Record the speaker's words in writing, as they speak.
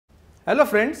Hello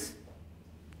friends,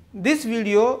 this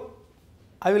video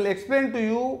I will explain to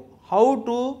you how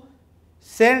to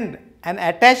send an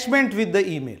attachment with the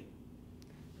email.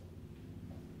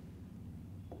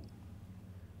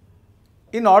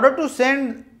 In order to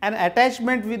send an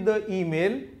attachment with the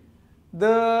email,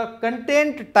 the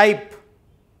content type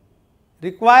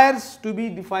requires to be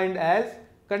defined as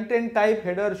content type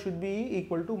header should be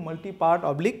equal to multi-part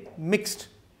 / mixed.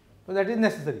 So that is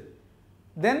necessary.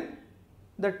 Then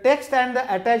the text and the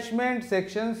attachment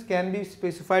sections can be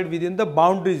specified within the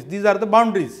boundaries. These are the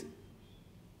boundaries.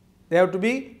 They have to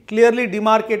be clearly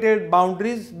demarcated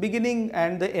boundaries beginning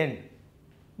and the end.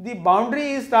 The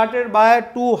boundary is started by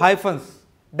 2 hyphens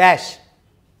dash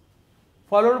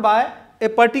followed by a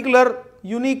particular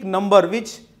unique number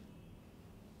which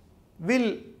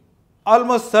will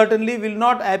almost certainly will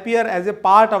not appear as a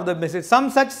part of the message. Some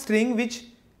such string which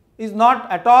is not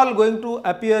at all going to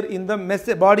appear in the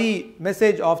body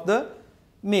message of the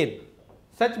mail.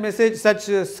 Such message, such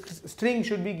string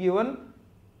should be given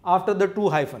after the 2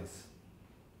 hyphens.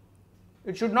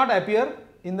 It should not appear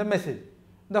in the message.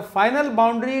 The final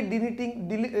boundary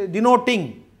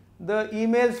denoting the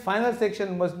email's final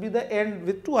section must be the end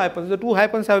with 2 hyphens. The 2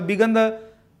 hyphens have begun the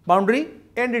boundary,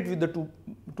 end it with the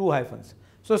two hyphens.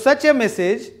 So such a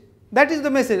message, that is the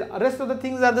message, rest of the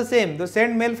things are the same. The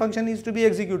send mail function is to be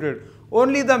executed.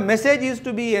 Only the message is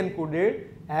to be encoded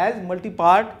as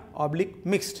multi-part /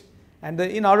 mixed. And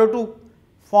in order to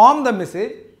form the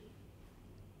message,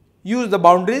 use the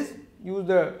boundaries, use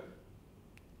the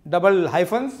double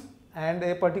hyphens and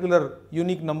a particular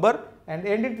unique number and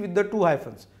end it with the 2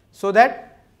 hyphens, so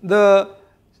that the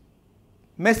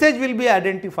message will be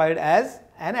identified as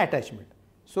an attachment.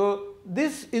 So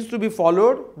this is to be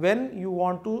followed when you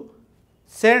want to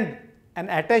send an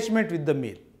attachment with the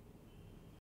mail.